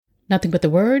Nothing But the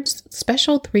Words,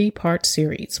 special 3-part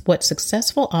series, What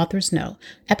Successful Authors Know,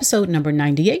 episode number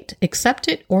 98,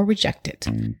 Accepted or Rejected.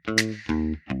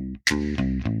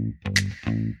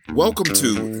 Welcome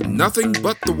to Nothing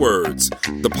But the Words,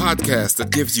 the podcast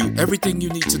that gives you everything you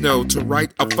need to know to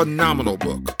write a phenomenal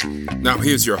book. Now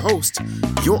here's your host,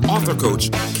 your author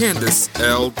coach, Candace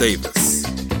L. Davis.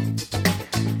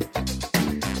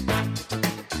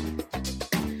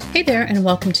 Hey there, and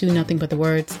welcome to Nothing But the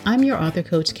Words. I'm your author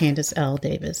coach, Candace L.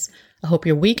 Davis. I hope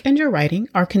your week and your writing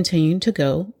are continuing to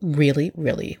go really,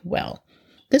 really well.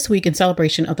 This week, in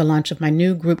celebration of the launch of my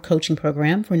new group coaching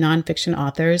program for nonfiction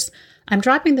authors, I'm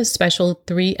dropping this special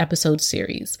 3-episode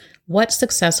series, What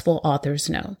Successful Authors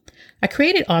Know. I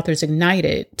created Authors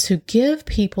Ignited to give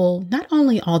people not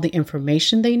only all the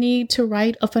information they need to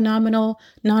write a phenomenal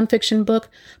nonfiction book,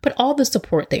 but all the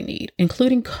support they need,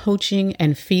 including coaching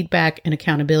and feedback and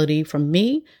accountability from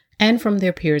me and from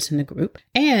their peers in the group.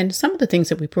 And some of the things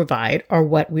that we provide are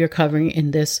what we are covering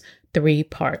in this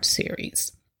 3-part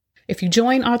series. If you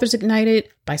join Authors Ignited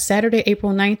by Saturday,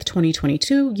 April 9th,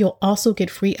 2022, you'll also get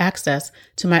free access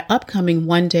to my upcoming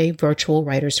one-day virtual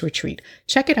writers retreat.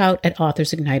 Check it out at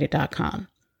authorsignited.com.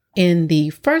 In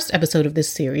the first episode of this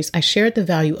series, I shared the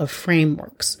value of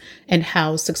frameworks and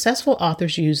how successful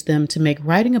authors use them to make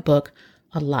writing a book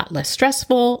a lot less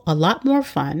stressful, a lot more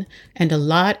fun, and a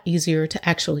lot easier to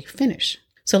actually finish.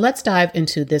 So let's dive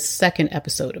into this second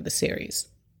episode of the series.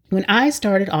 When I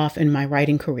started off in my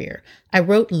writing career, I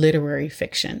wrote literary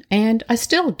fiction, and I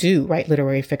still do write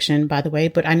literary fiction, by the way,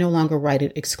 but I no longer write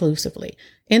it exclusively.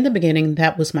 In the beginning,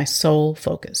 that was my sole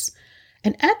focus.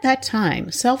 And at that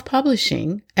time,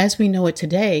 self-publishing, as we know it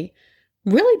today,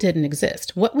 really didn't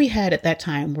exist. What we had at that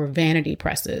time were vanity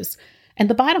presses. And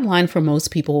the bottom line for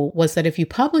most people was that if you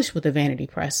published with a vanity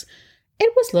press,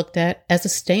 it was looked at as a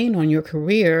stain on your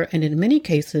career, and in many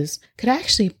cases could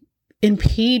actually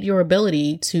impede your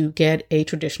ability to get a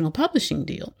traditional publishing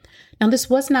deal. Now, this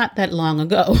was not that long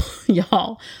ago,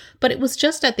 y'all, but it was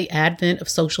just at the advent of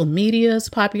social media's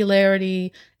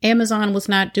popularity. Amazon was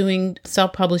not doing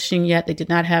self-publishing yet. They did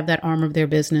not have that arm of their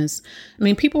business. I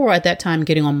mean, people were at that time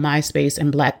getting on MySpace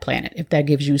and Black Planet, if that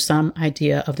gives you some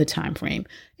idea of the time frame.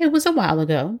 It was a while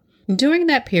ago. During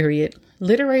that period,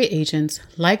 literary agents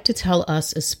like to tell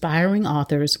us aspiring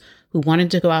authors who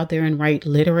wanted to go out there and write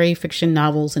literary fiction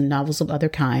novels and novels of other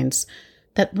kinds,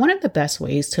 that one of the best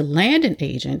ways to land an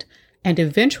agent and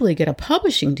eventually get a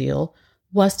publishing deal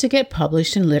was to get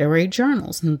published in literary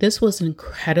journals. And this was an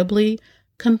incredibly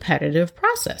competitive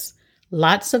process.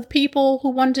 Lots of people who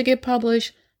wanted to get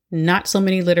published, not so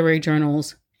many literary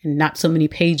journals, and not so many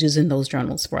pages in those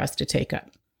journals for us to take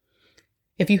up.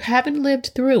 If you haven't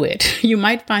lived through it, you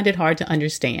might find it hard to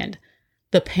understand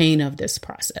the pain of this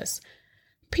process.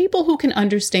 People who can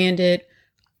understand it,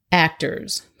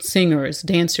 actors, singers,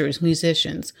 dancers,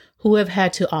 musicians who have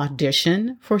had to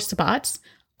audition for spots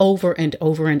over and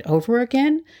over and over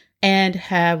again and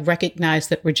have recognized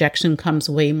that rejection comes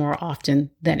way more often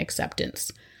than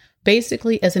acceptance.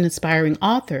 Basically, as an aspiring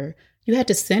author, you had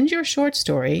to send your short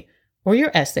story or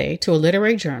your essay to a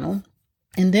literary journal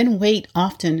and then wait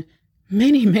often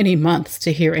many, many months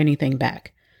to hear anything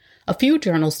back. A few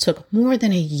journals took more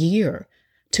than a year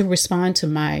to respond to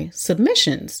my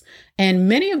submissions. And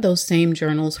many of those same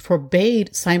journals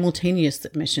forbade simultaneous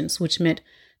submissions, which meant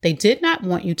they did not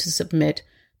want you to submit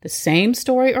the same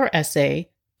story or essay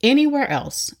anywhere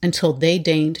else until they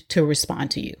deigned to respond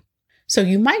to you. So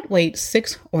you might wait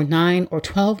 6 or 9 or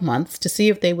 12 months to see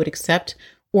if they would accept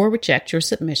or reject your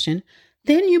submission.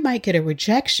 Then you might get a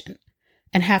rejection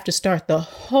and have to start the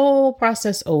whole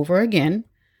process over again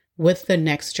with the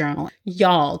next journal.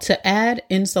 Y'all, to add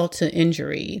insult to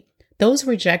injury, those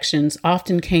rejections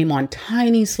often came on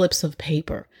tiny slips of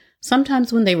paper.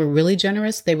 Sometimes when they were really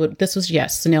generous, this was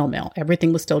snail mail.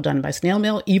 Everything was still done by snail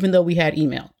mail, even though we had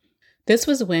email. This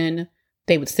was when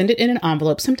they would send it in an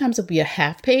envelope. Sometimes it would be a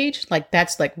half page.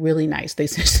 That's really nice. They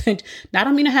sent, not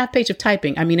I mean a half page of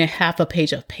typing, I mean a half a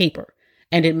page of paper.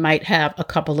 And it might have a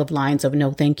couple of lines of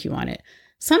no thank you on it.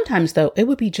 Sometimes, though, it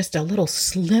would be just a little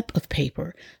slip of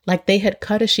paper, like they had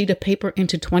cut a sheet of paper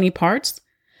into 20 parts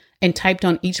and typed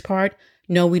on each part,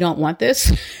 no, we don't want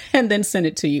this, and then sent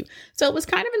it to you. So it was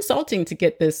kind of insulting to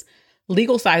get this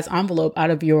legal size envelope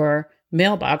out of your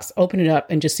mailbox, open it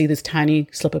up, and just see this tiny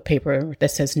slip of paper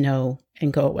that says no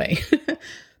and go away.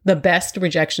 The best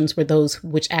rejections were those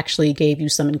which actually gave you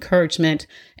some encouragement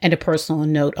and a personal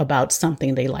note about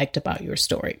something they liked about your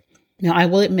story. Now, I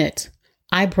will admit,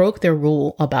 I broke their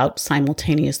rule about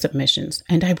simultaneous submissions,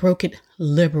 and I broke it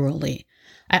liberally.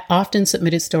 I often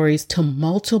submitted stories to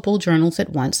multiple journals at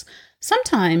once,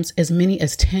 sometimes as many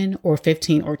as 10 or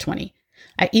 15 or 20.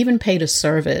 I even paid a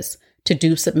service to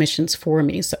do submissions for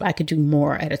me so I could do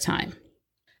more at a time.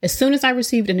 As soon as I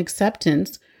received an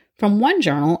acceptance from one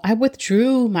journal, I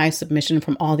withdrew my submission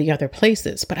from all the other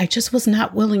places, but I just was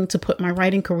not willing to put my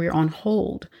writing career on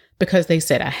hold because they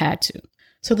said I had to.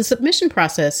 So the submission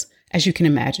process, as you can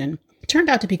imagine, turned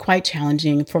out to be quite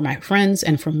challenging for my friends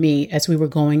and for me as we were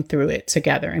going through it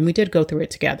together. And we did go through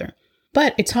it together.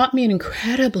 But it taught me an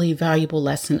incredibly valuable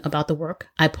lesson about the work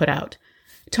I put out.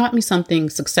 It taught me something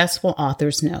successful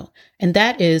authors know. And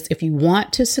that is, if you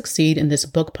want to succeed in this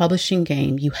book publishing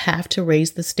game, you have to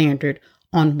raise the standard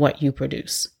on what you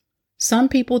produce. Some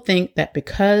people think that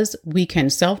because we can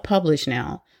self-publish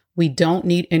now, we don't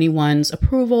need anyone's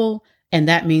approval, and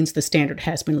that means the standard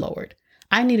has been lowered.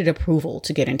 I needed approval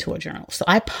to get into a journal, so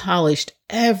I polished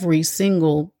every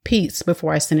single piece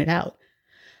before I sent it out.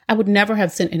 I would never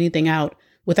have sent anything out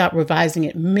without revising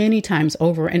it many times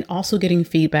over and also getting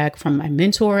feedback from my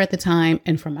mentor at the time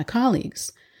and from my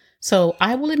colleagues. So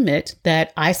I will admit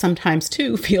that I sometimes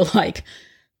too feel like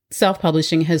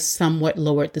self-publishing has somewhat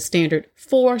lowered the standard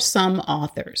for some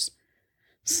authors.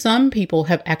 Some people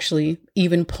have actually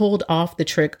even pulled off the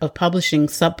trick of publishing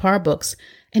subpar books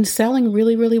and selling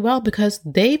really, really well because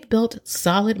they've built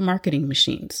solid marketing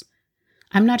machines.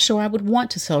 I'm not sure I would want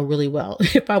to sell really well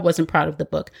if I wasn't proud of the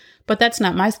book, but that's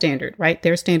not my standard, right?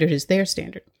 Their standard is their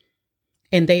standard,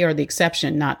 and they are the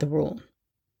exception, not the rule.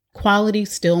 Quality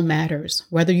still matters,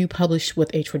 whether you publish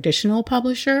with a traditional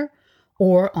publisher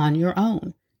or on your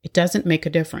own. It doesn't make a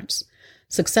difference.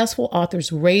 Successful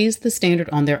authors raise the standard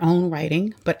on their own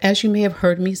writing, but as you may have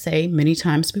heard me say many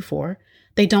times before,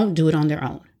 they don't do it on their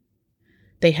own.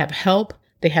 They have help.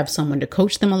 They have someone to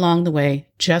coach them along the way,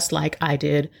 just like I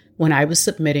did when I was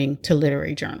submitting to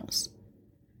literary journals.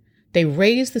 They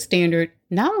raise the standard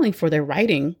not only for their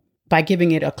writing by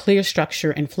giving it a clear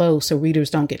structure and flow so readers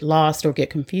don't get lost or get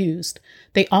confused.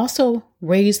 They also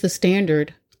raise the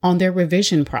standard on their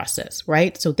revision process,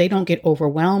 right? So they don't get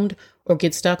overwhelmed or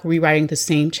get stuck rewriting the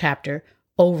same chapter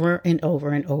over and over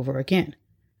and over again.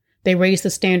 They raise the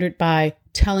standard by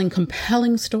telling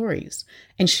compelling stories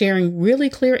and sharing really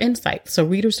clear insights so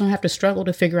readers don't have to struggle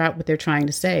to figure out what they're trying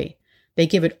to say. They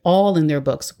give it all in their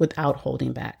books without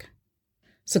holding back.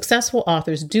 Successful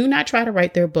authors do not try to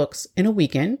write their books in a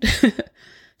weekend,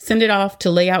 send it off to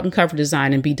layout and cover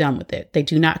design and be done with it. They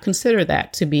do not consider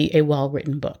that to be a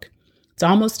well-written book. It's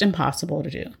almost impossible to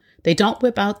do. They don't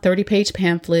whip out 30-page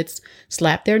pamphlets,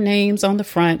 slap their names on the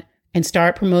front, and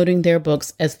start promoting their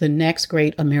books as the next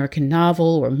great American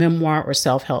novel or memoir or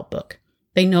self-help book.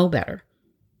 They know better.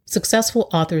 Successful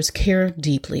authors care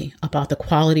deeply about the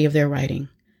quality of their writing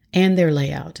and their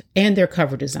layout and their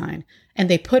cover design, and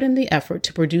they put in the effort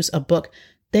to produce a book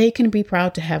they can be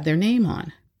proud to have their name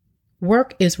on.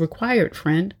 Work is required,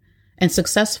 friend, and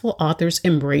successful authors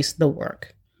embrace the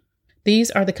work. These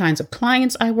are the kinds of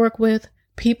clients I work with,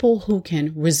 people who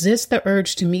can resist the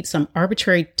urge to meet some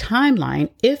arbitrary timeline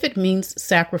if it means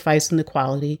sacrificing the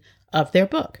quality of their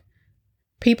book.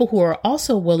 People who are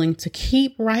also willing to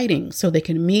keep writing so they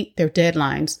can meet their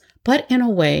deadlines, but in a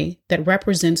way that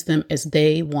represents them as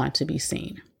they want to be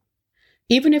seen.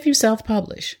 Even if you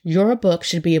self-publish, your book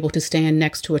should be able to stand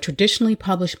next to a traditionally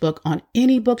published book on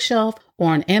any bookshelf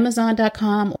or on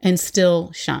Amazon.com and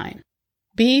still shine.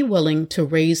 Be willing to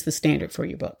raise the standard for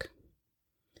your book.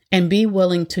 And be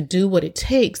willing to do what it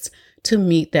takes to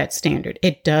meet that standard.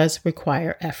 It does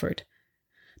require effort.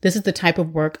 This is the type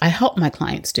of work I help my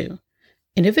clients do.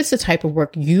 And if it's the type of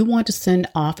work you want to send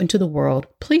off into the world,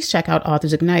 please check out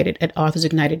Authors Ignited at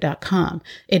authorsignited.com.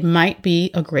 It might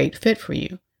be a great fit for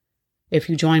you. If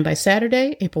you join by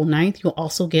Saturday, April 9th, you'll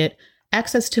also get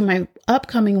access to my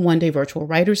upcoming one-day virtual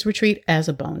writers retreat as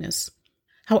a bonus.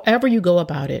 However you go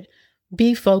about it,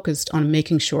 be focused on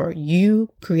making sure you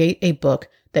create a book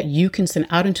that you can send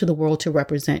out into the world to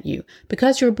represent you,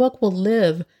 because your book will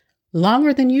live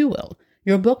longer than you will.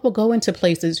 Your book will go into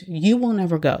places you will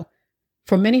never go.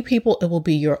 For many people, it will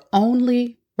be your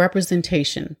only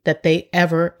representation that they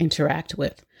ever interact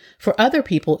with. For other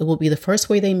people, it will be the first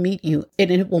way they meet you,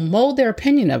 and it will mold their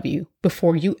opinion of you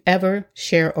before you ever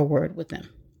share a word with them.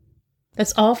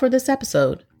 That's all for this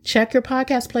episode. Check your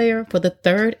podcast player for the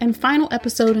third and final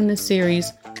episode in this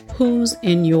series, Who's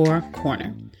in Your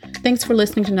Corner? Thanks for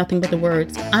listening to Nothing But the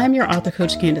Words. I'm your author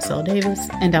coach, Candace L. Davis,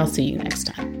 and I'll see you next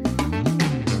time.